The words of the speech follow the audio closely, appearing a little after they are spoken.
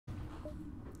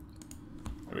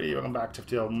Hey, welcome back to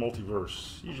FTL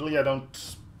Multiverse. Usually I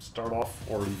don't start off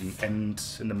or even end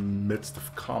in the midst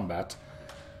of combat,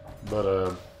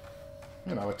 but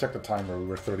you know, I checked the timer, we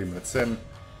were 30 minutes in,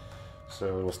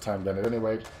 so it was time then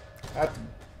anyway. That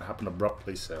happened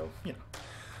abruptly, so, you know.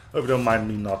 Hope you don't mind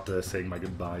me not saying my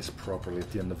goodbyes properly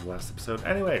at the end of the last episode.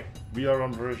 Anyway, we are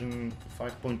on version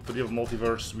 5.3 of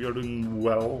Multiverse. We are doing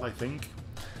well, I think.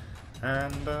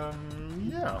 And,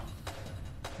 yeah.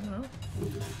 You know.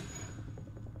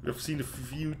 We've seen a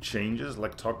few changes,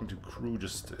 like talking to crew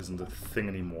just isn't a thing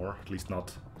anymore. At least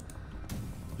not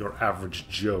your average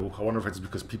Joe. I wonder if it's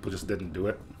because people just didn't do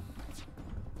it.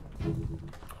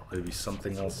 Or maybe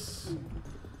something else.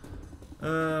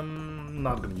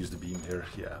 Not gonna use the beam here.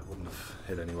 Yeah, wouldn't have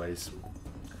hit anyways.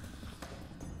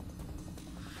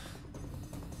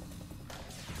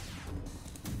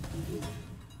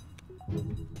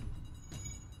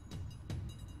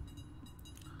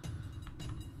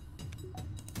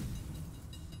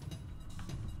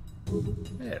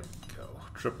 There we go.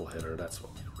 Triple hitter, that's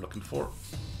what we were looking for.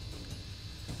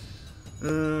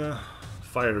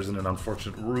 Fire is in an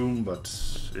unfortunate room, but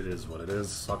it is what it is.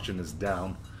 Suction is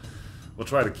down. We'll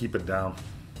try to keep it down.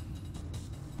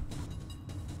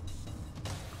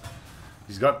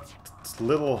 He's got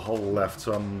little hull left,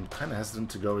 so I'm kind of hesitant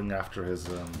to going after his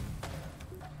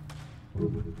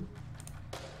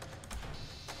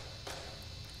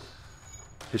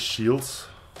shields.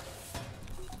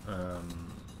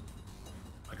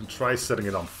 I can try setting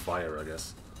it on fire, I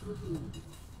guess.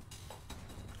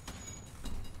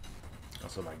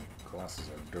 Also, my glasses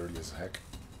are dirty as heck.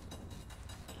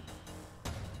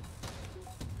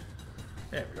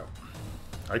 There we go.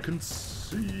 I can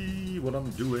see what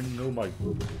I'm doing. Oh my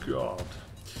god.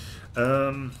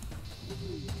 Alright.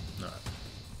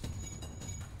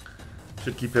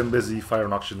 Should keep him busy. Fire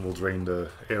and Auction will drain the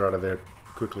air out of there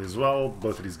quickly as well.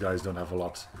 Both of these guys don't have a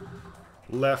lot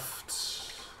left.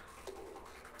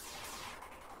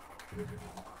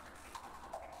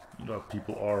 You know,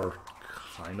 people are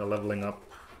kind of leveling up.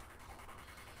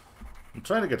 I'm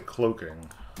trying to get cloaking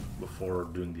before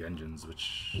doing the engines,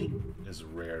 which is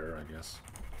rare, I guess.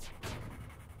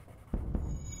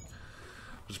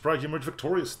 Just probably emerge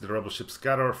victorious. The rebel ships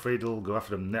scatter or fatal. Go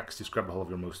after them next. You scrap the hull of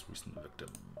your most recent victim.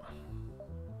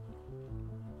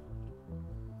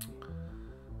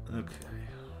 Okay.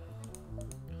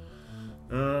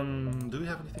 Do we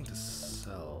have anything to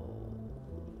sell?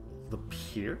 The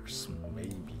Pierce?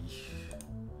 Maybe.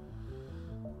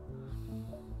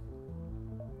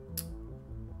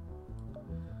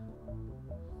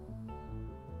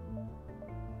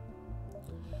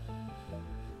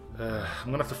 I'm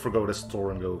gonna have to forgo this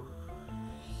store and go.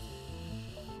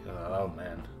 Oh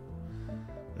man,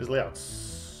 this layout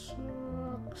sucks.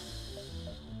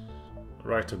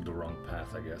 Right, took the wrong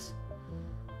path, I guess.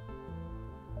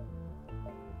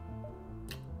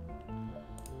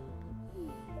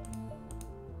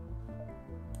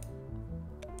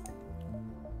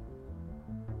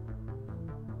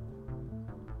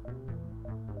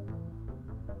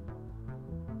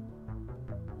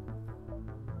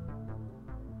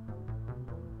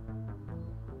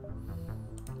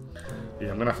 Yeah,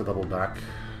 I'm gonna have to double back.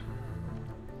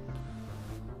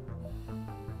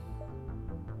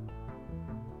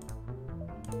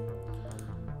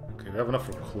 Okay, we have enough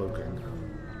for cloaking.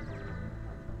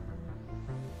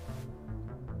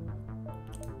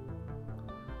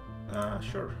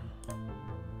 Sure.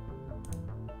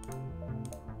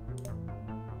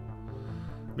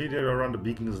 Media around the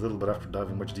beacon is little, but after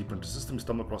diving much deeper into the system, you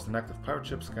stumble across an active pirate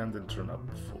ship, scan, then turn up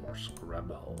force. Grab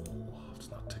the hull. Let's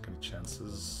not take any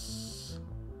chances.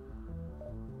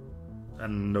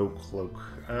 And no cloak.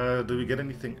 Do we get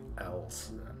anything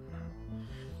else then?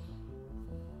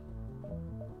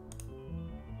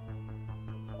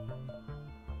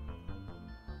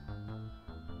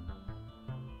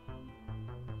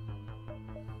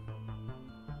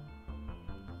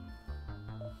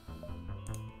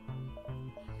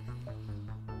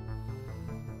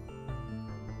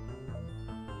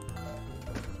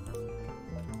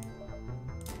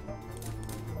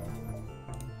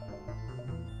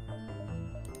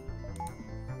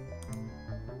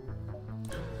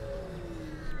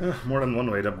 More than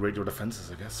one way to upgrade your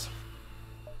defenses, I guess.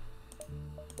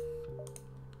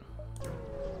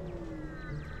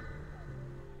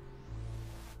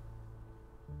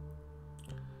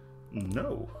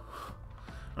 No.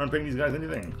 Aren't paying these guys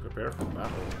anything. Prepare for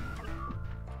battle.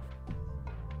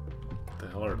 What the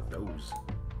hell are those?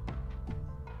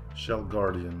 Shell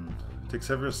Guardian. Takes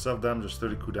heavier self-damage, just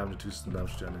 30 coup damage, 2 system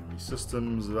damage to enemy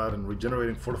systems. That and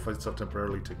regenerating fortified stuff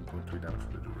temporarily, taking 0.3 damage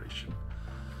for the duration.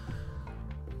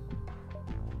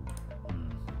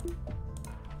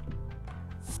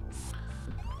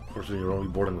 Unfortunately, you're only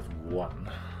boarding with one.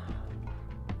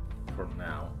 For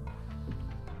now.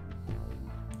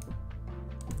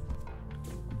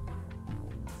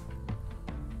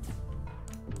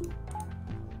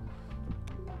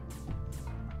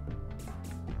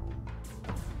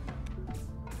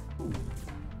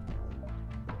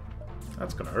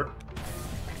 That's gonna hurt.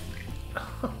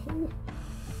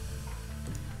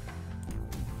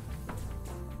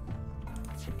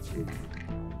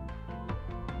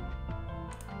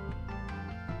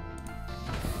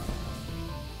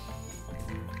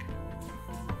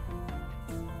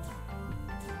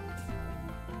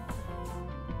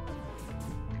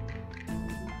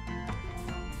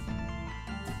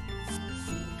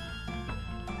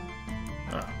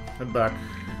 Head back.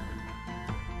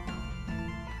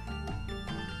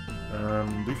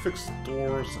 Do we fix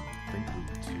doors? I think we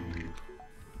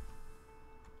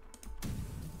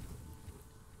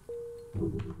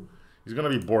do. He's gonna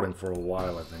be boarding for a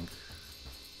while, I think.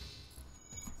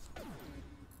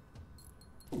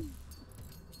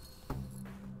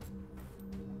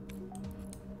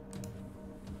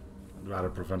 I'd rather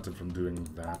prevent him from doing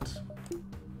that.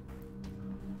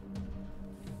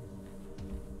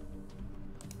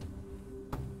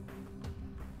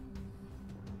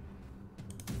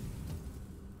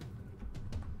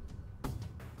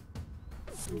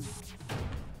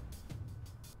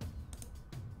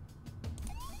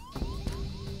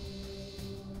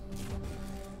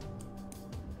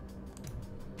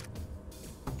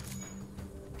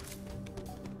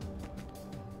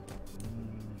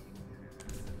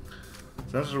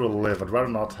 Sensor will live. I'd rather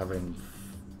not have him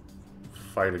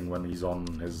fighting when he's on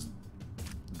his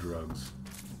drugs.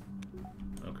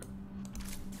 Okay.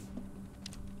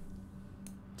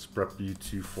 Let's prep you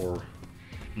two for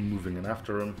moving in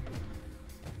after him.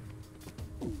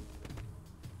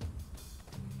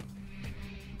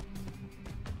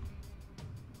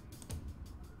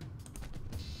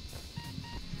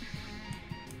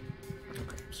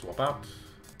 Okay, swap out.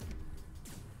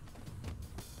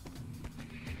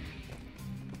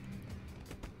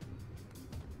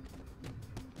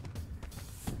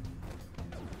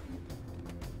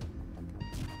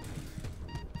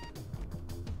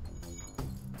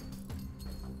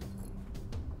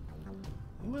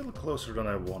 A little closer than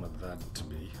I wanted that to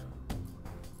be.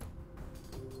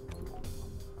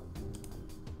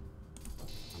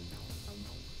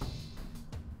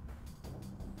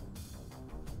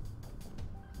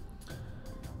 Okay,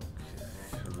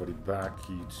 everybody back,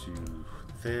 you two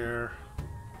there.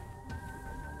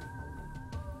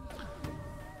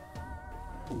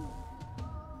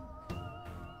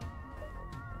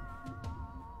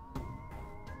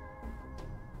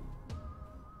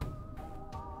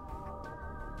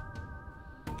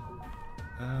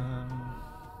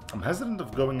 I'm hesitant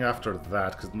of going after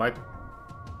that, because it might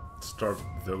start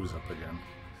those up again.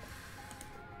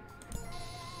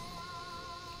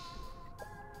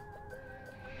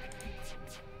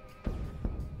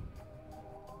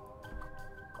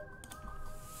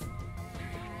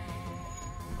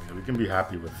 Okay, we can be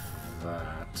happy with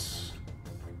that.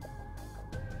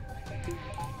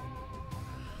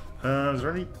 Is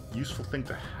there any useful thing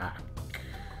to hack?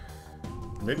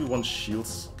 Maybe once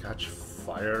shields catch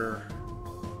fire.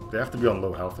 They have to be on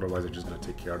low health, otherwise they're just going to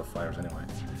take care of the fires anyway.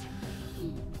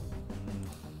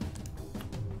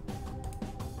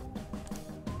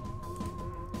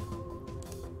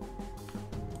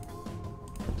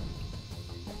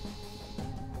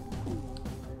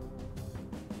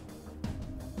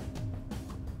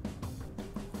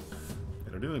 Yeah,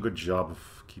 they're doing a good job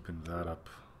of keeping that up.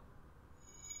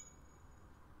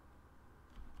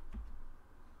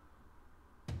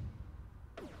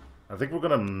 I think we're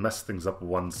gonna mess things up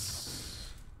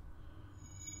once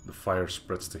the fire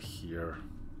spreads to here.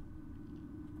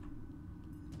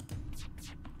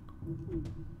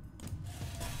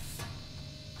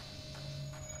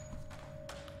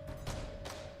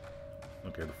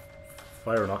 Okay, the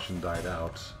fire and auction died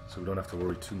out, so we don't have to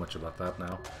worry too much about that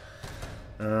now.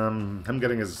 Him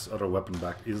getting his other weapon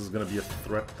back is gonna be a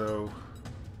threat, though.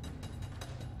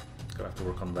 Gonna have to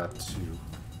work on that too.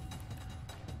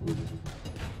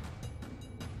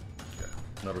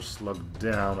 Another slug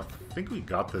down. I think we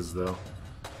got this, though.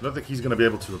 I don't think he's going to be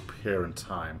able to repair in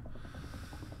time.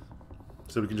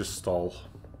 So we can just stall.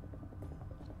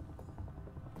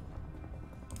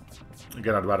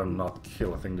 Again, I'd rather not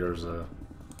kill. I think there's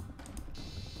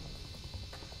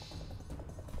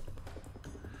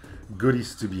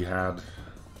goodies to be had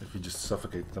if you just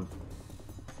suffocate them.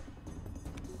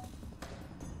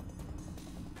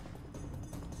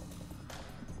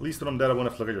 At least when I'm dead, I won't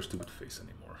have to look at your stupid face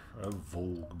anymore. A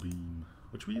Volg beam,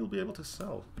 which we'll be able to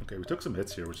sell. Okay, we took some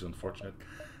hits here, which is unfortunate.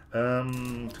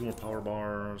 2 more power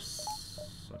bars.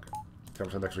 Okay.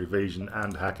 10% extra evasion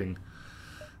and hacking.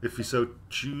 If we so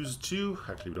choose to.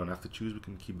 Actually, we don't have to choose. We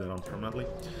can keep that on permanently.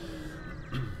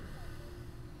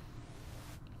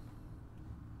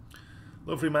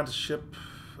 Low free mantis ship.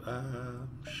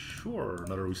 Sure.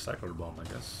 Another recycler bomb, I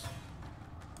guess.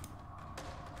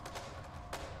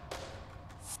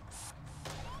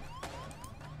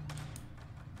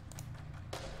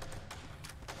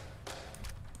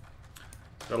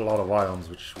 Got a lot of ions,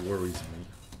 which worries me.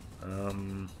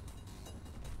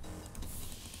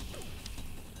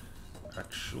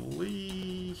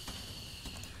 Actually...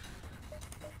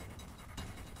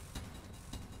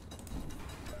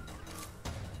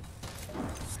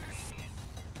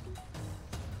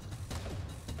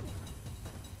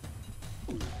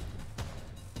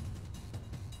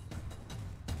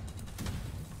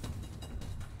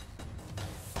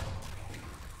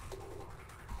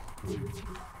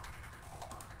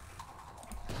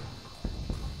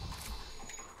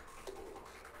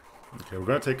 Okay, we're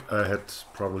gonna take a hit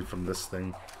probably from this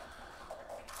thing.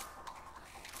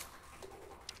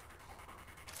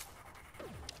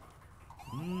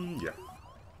 Yeah.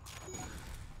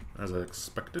 As I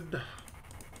expected.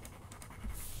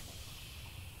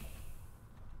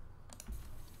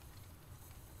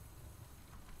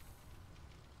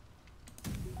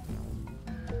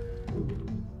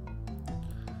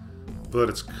 But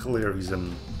it's clear he's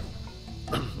in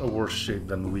a worse shape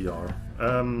than we are.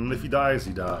 If he dies,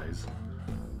 he dies.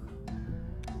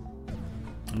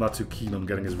 I'm not too keen on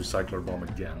getting his recycler bomb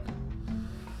again.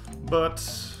 But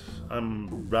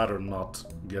I'm rather not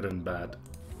get in bad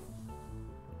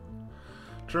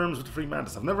terms with the free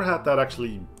mantis. I've never had that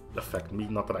actually affect me,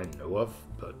 not that I know of,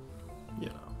 but, you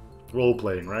know.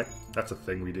 Role-playing, right? That's a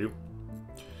thing we do.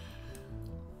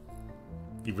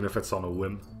 Even if it's on a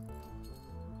whim.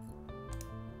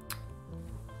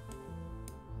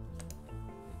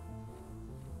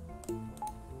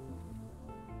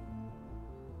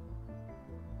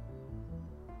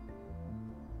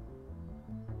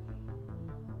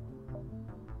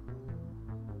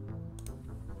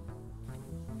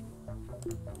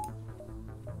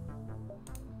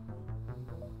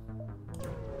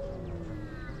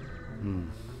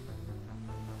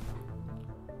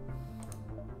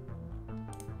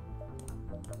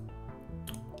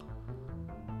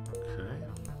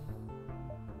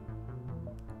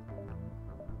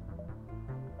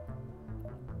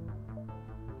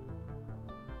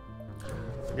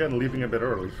 Again, leaving a bit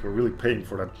early. We're really paying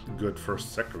for that good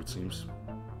first sector, it seems.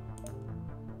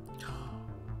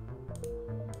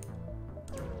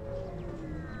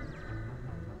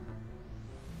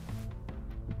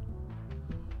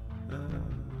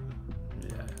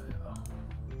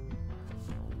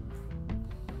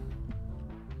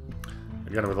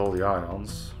 Again, with all the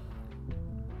ions.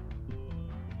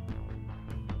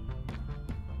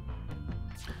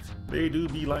 They do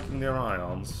be liking their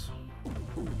ions.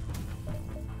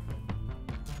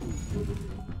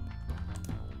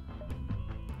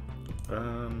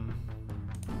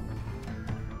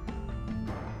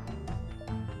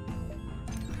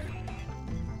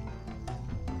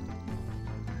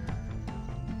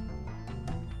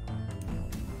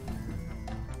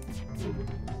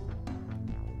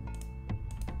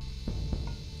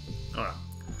 Alright.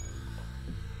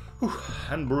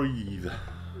 And breathe.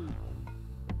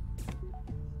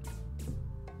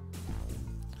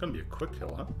 It's gonna be a quick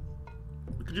kill, huh?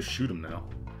 We could just shoot him now.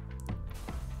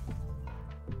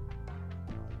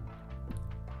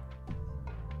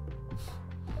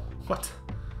 What?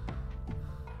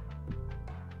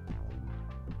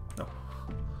 No.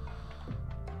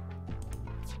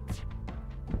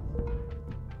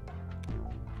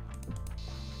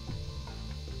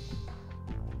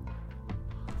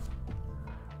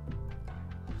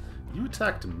 You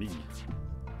attacked me.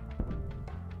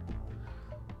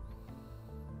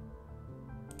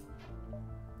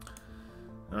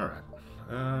 Alright.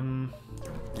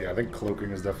 Yeah, I think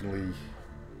cloaking is definitely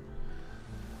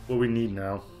what we need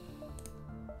now.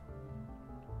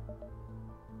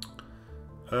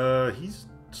 He's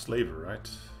slaver, right?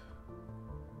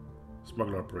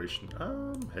 Smuggler operation.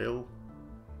 Hail.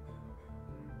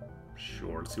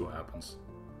 Sure, let's see what happens.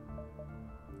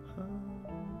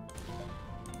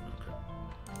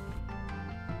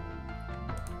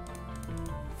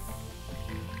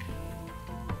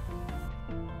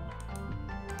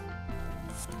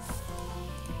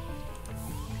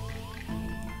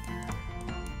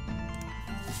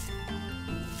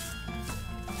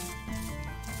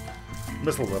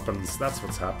 Missile weapons, that's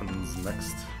what happens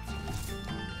next.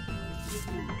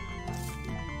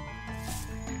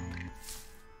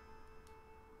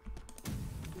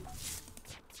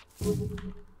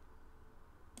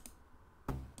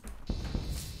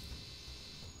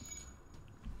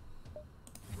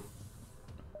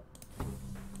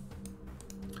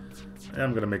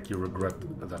 I'm gonna make you regret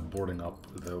that boarding up,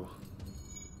 though.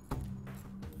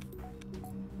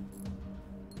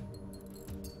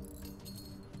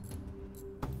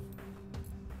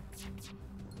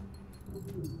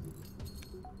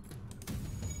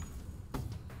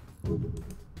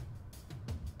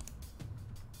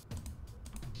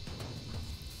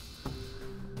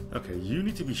 Okay, you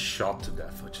need to be shot to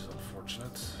death, which is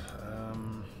unfortunate.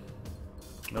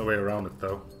 No way around it,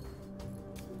 though.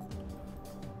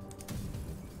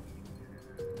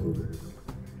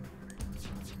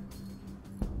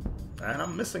 And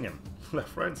I'm missing him.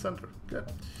 Left, right, and center.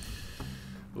 Good.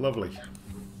 Lovely.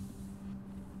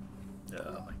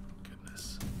 Oh my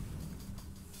goodness.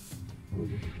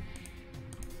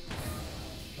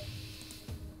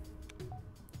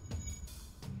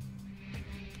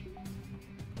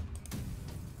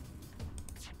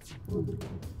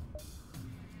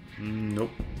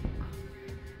 Nope.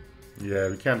 Yeah,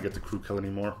 we can't get the crew kill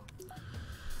anymore.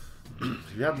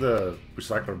 If you had the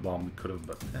recycler bomb, we could have,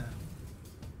 but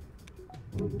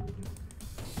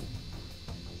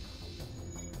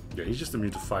yeah, he's just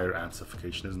immune to fire and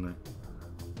suffocation, isn't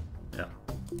he? Yeah.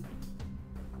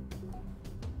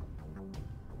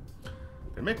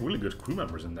 They make really good crew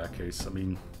members in that case. I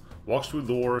mean, walks through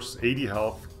doors, 80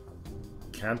 health,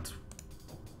 can't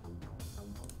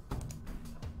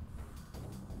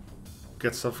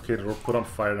get suffocated or put on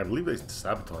fire, and I believe they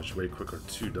sabotage way quicker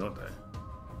too, don't they?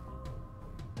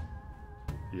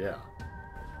 Yeah.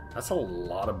 That's a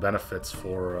lot of benefits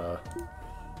for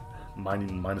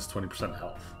mining minus 20%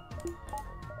 health.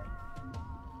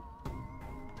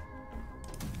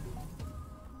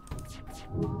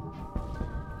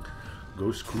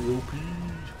 Ghost crew OP.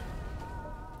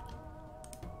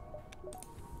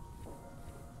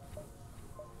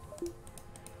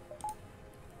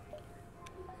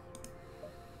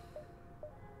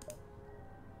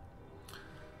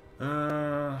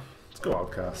 Let's go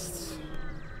outcasts.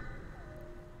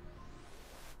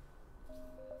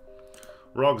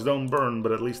 Rocks don't burn,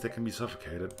 but at least they can be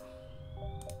suffocated.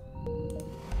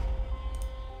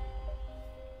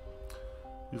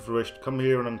 Information. Come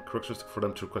here and characteristic for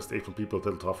them to request aid from people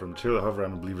entitled to offer material. However, I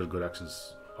don't believe that good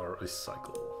actions are a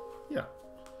cycle. Yeah.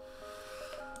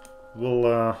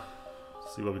 We'll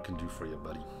see what we can do for you,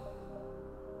 buddy.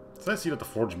 It's nice to see that the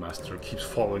Forge Master keeps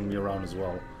following me around as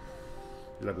well.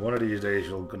 He's like, one of these days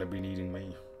you're gonna be needing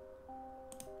me.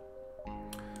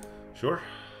 Sure.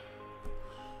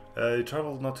 You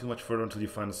travel not too much further until you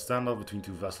find a standoff between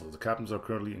two vessels. The captains are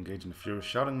currently engaged in a furious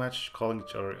shouting match, calling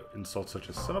each other insults such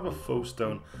as son of a foe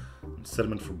stone and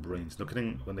sediment for brains. No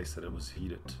kidding when they said it was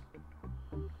heated.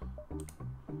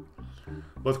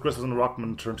 Both Crystals and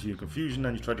Rockman turn to you in confusion,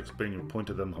 and you try to explain your point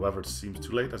to them. However, it seems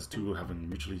too late, as the two having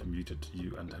mutually muted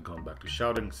you and have gone back to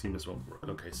shouting. Seamless won't work.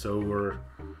 Okay, so we're...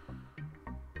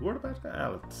 What about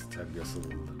that? Let's tag us a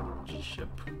little ship.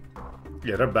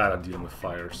 Yeah, they're bad at dealing with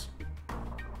fires.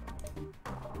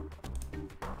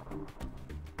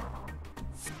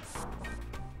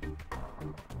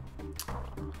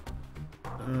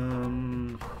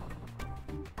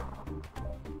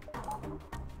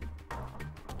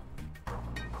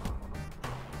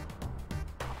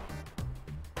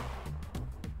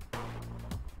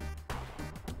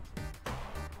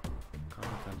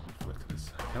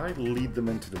 Can I lead them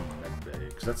into the med bay?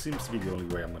 Because that seems to be the only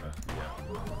way I'm gonna... Yeah.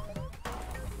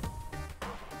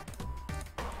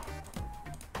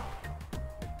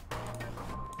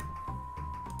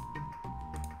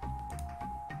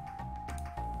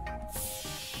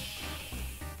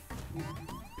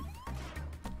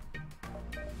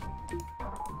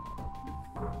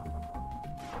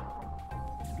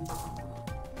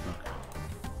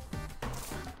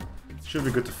 Should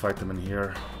be good to fight them in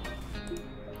here.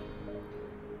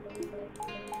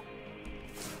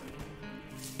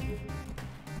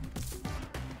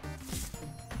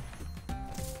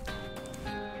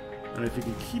 And if you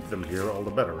can keep them here, all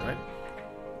the better, right?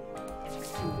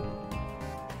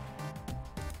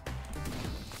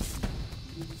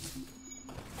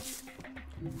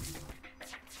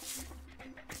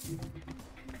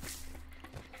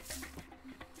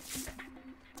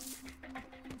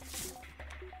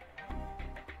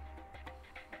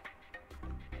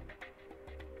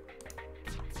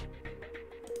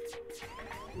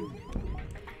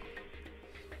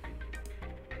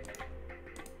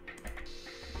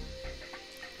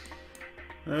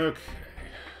 Okay.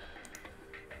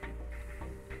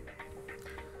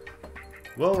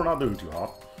 Well, we're not doing too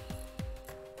hot.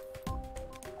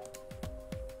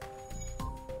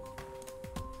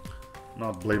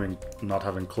 Not blaming not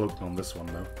having cloaked on this one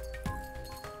though.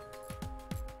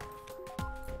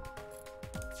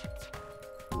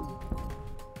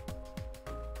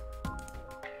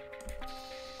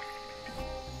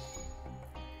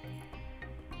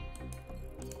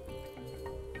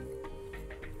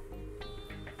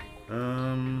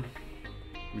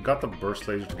 We got the burst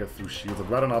laser to get through shields. I'd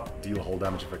rather not deal hull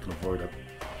damage if I can avoid it.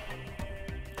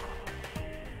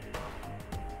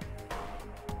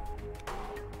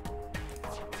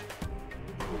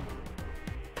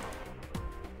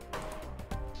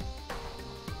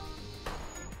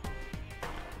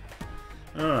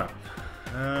 Alright.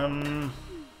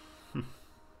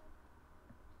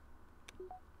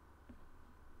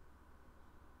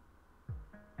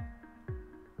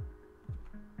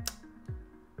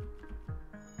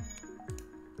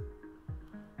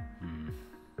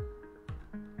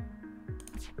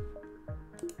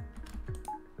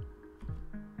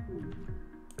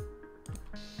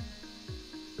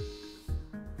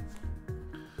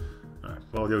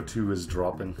 Well, the O2 is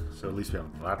dropping, so at least we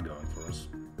have that going for us.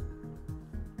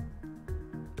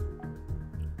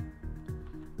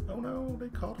 Oh no, they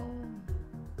caught on.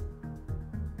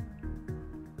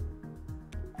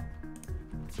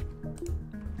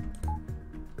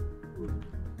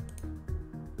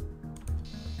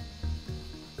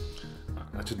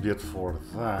 That should be it for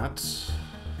that.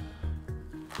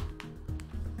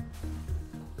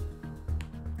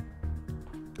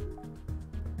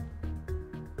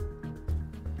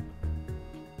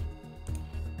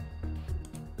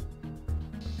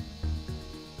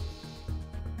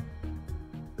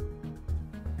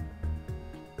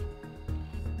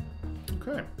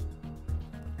 Okay.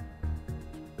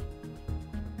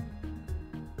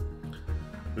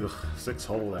 Ugh, 6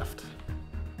 hull left.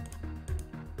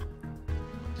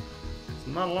 It's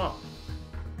not a lot.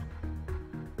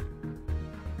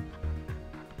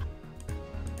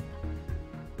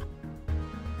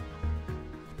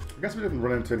 I guess we didn't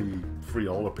run into any free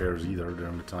hull repairs either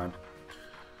during the time.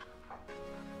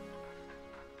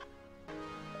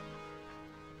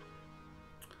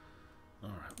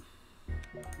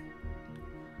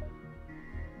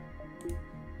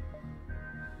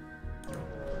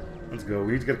 Let's go.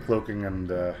 We need to get cloaking and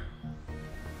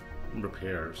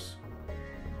repairs.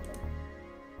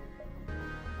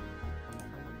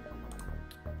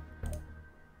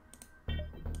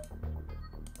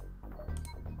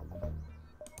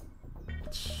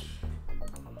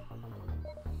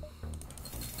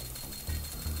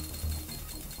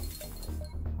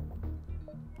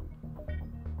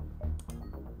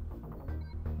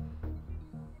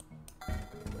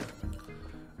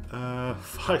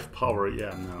 Five power,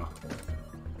 yeah, no.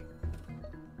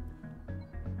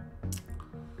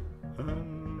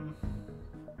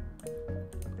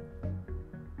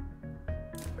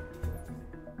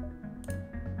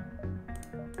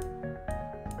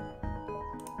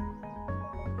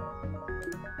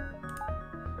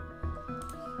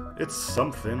 It's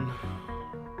something.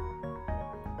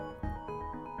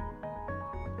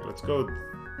 Let's go.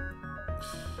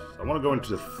 I want to go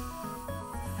into the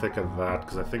thick of that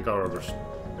because I think our other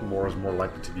war is more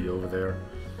likely to be over there.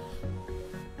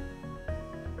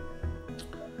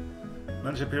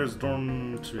 Manage appears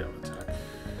dorm to attack.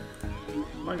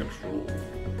 Mind control.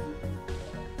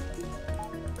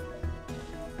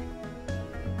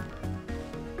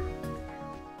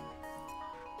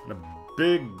 And a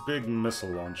big missile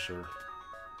launcher.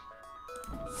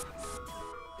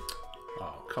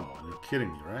 Oh, come on, you're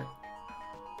kidding me, right?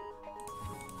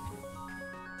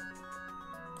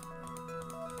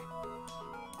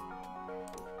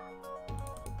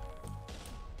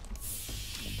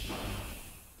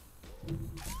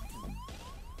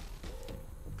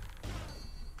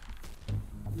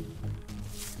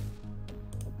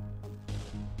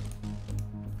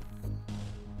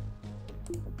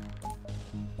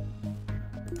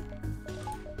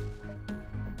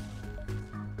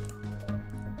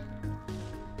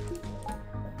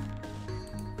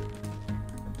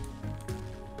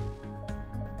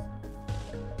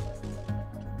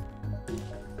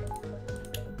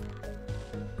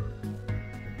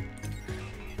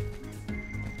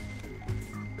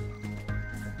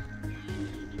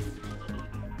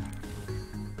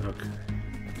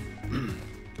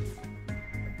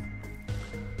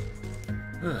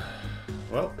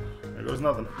 Well, there goes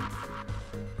nothing.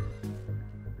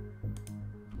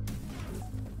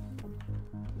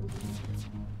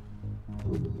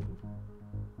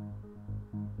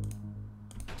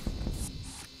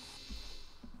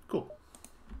 Cool.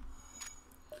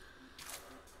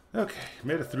 Okay,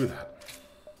 made it through that.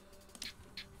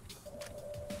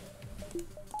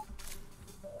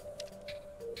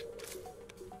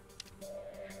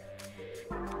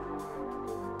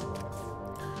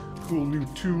 cool new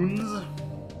tunes.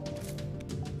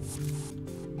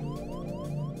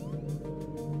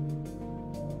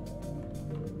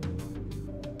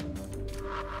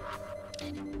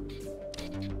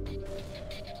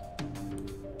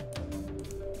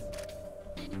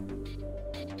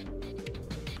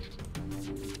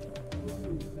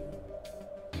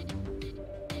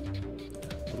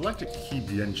 I'd like to keep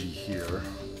the NG here,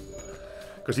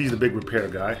 because he's the big repair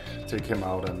guy. Take him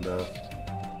out and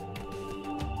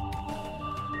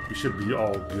we should be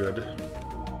all good.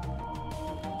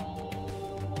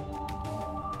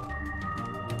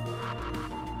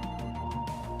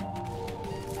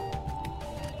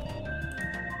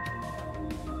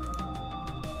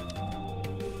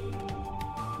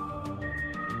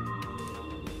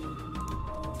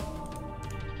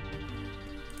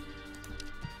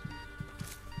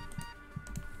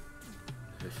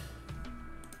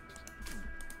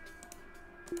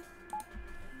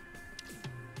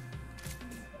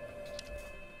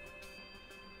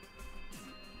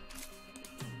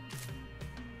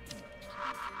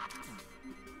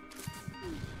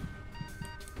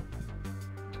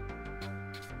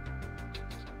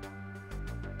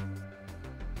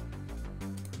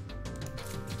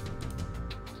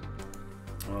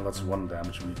 Well, that's one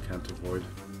damage we can't avoid.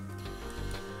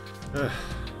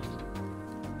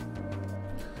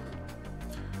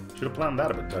 Should have planned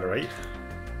that a bit better, eh?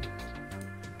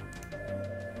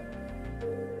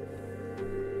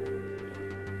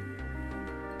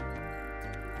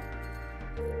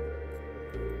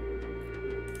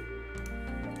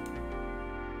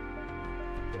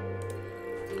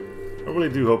 I really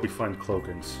do hope we find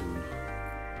cloaking soon.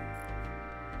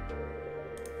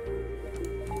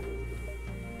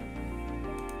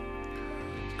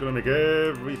 Gonna make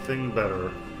everything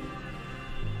better.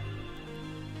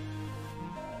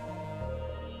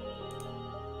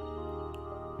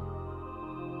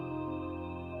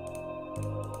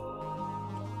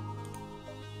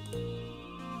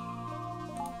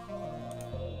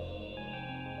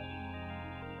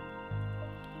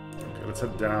 Okay, let's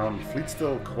head down. Fleet's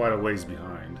still quite a ways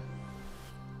behind.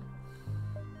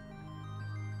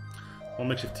 All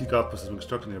makeshift teak outposts has been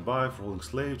constructed nearby for holding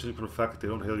slaves, judging from the fact that they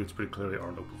don't hail you, it's pretty clear they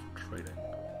aren't open for trading.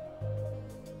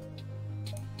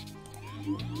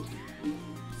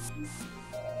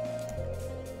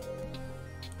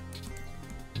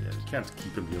 Yeah, you can't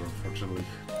keep him here, unfortunately.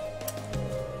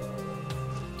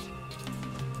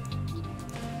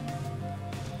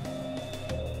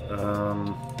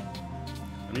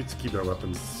 I need to keep our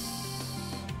weapons.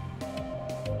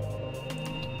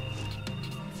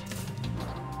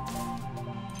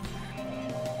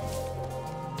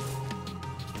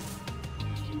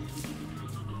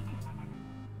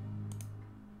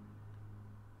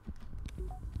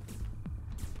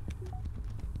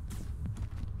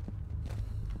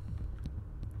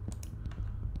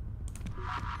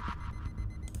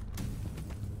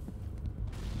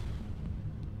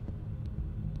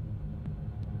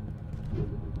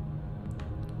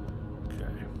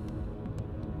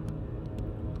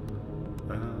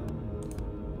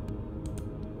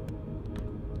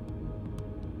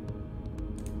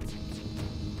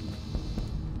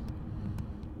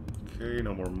 Okay,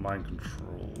 no more mind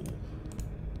control.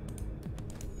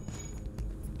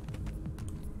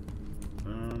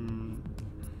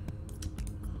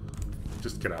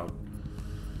 Just get out.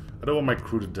 I don't want my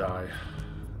crew to die.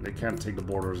 They can't take the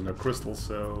borders in their crystal,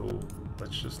 so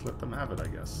let's just let them have it, I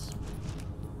guess.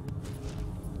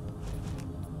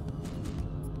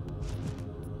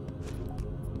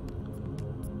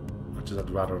 Much as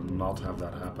I'd rather not have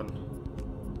that happen.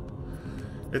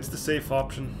 It's the safe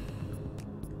option.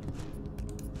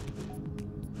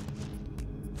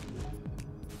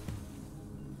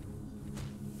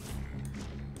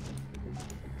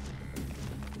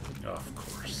 Of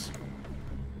course.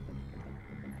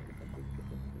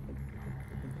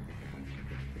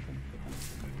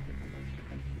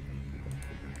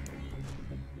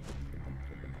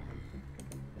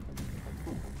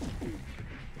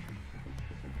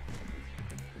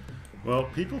 Well,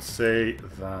 people say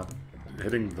that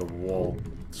hitting the wall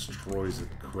destroys it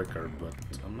quicker, but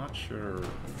I'm not sure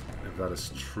if that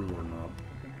is true or not.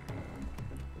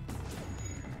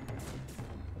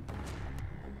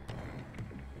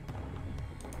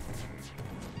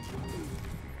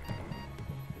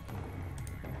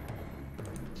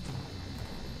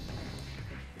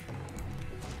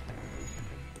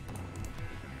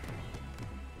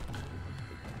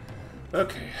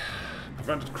 Okay,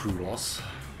 prevented crew loss.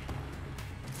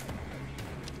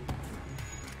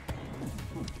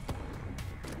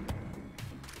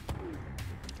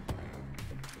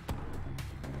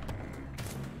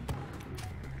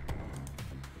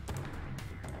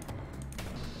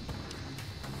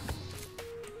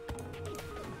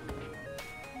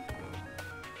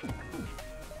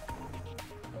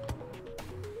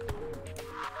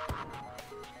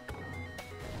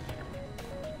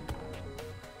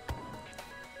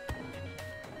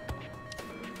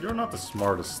 You're not the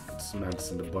smartest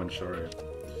cements in the bunch, are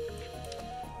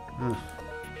you?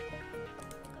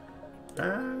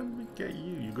 And we get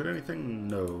you. You got anything?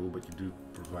 No, but you do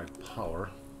provide power.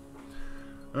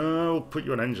 We'll put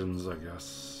you on engines, I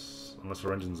guess. Unless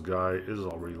our engines guy is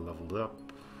already leveled up.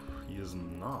 He is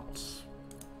not.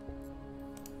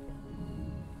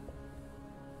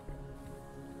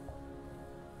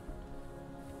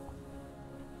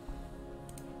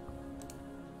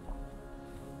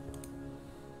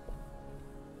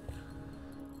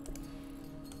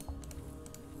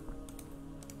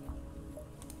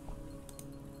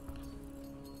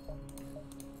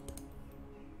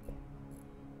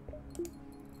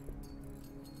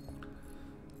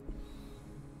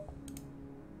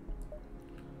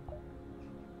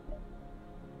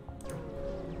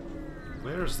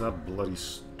 Where's that bloody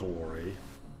story?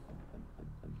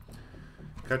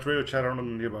 Catch radio chatter on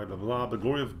them nearby, blah blah. The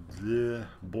glory of the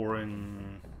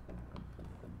boring.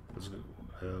 Let's go.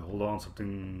 Hold on,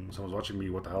 someone's watching me.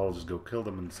 What the hell? I'll just go kill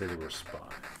them and say they were a spy.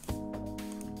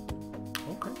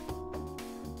 Okay.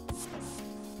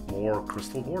 More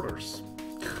crystal borders.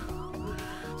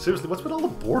 Seriously, what's with all the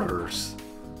borders?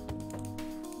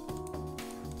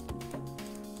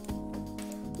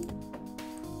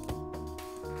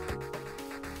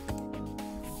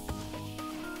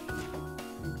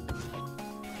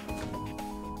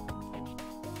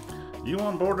 You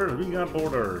want borders? We got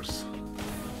borders.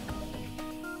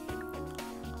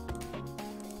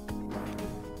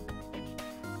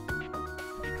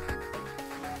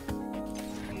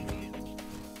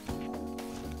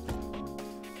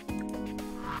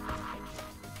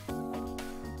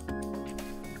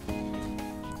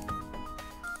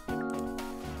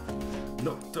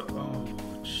 No, oh,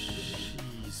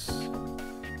 jeez.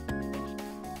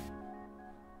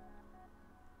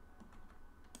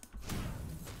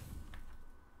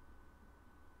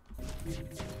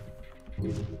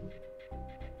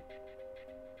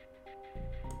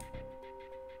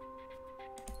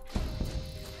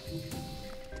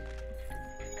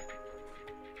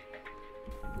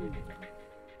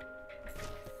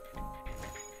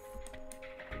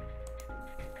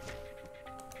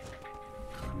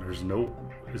 There's no...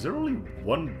 Is there only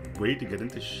one way to get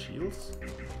into shields?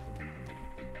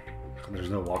 And there's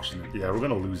no option. Yeah, we're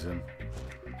gonna lose him.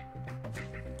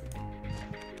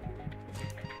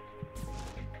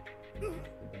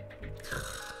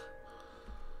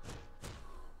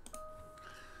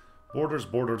 Borders,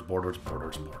 borders, borders,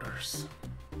 borders, borders.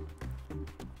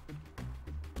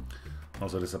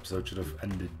 Also, this episode should have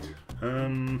ended.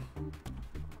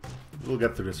 We'll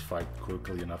get through this fight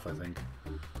quickly enough, I think.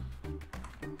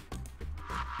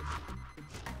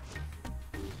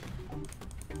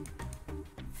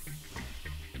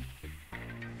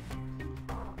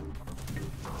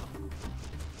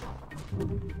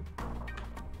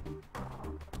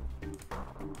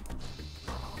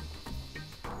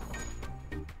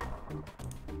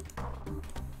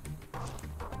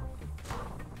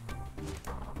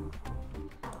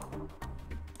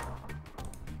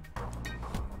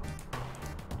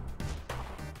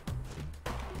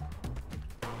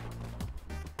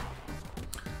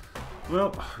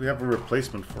 Well, we have a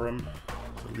replacement for him,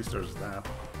 so at least there's that.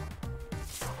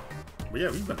 But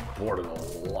yeah, we've been boarded a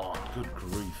lot, good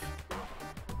grief.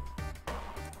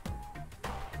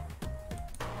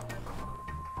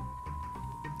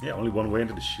 Yeah, only one way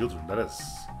into the shield room, that is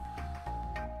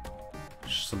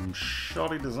some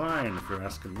shoddy design if you're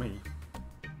asking me.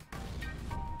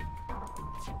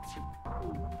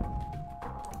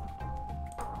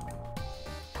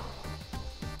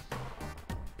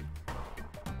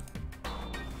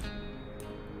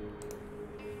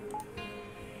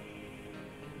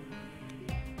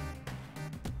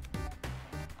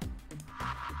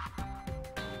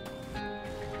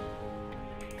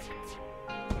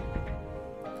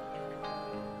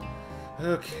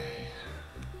 Okay.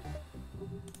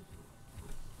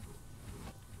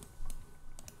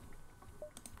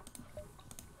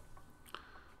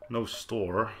 No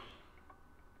store.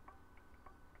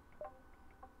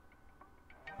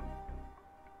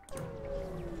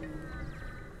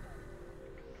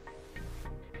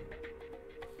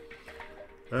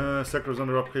 Sector is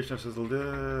under application. SSG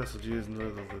is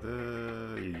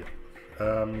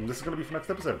yeah. This is going to be for next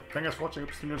episode. Thank you guys for watching.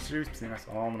 See you in the series. See you guys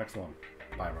on the next one.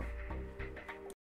 Bye, everyone.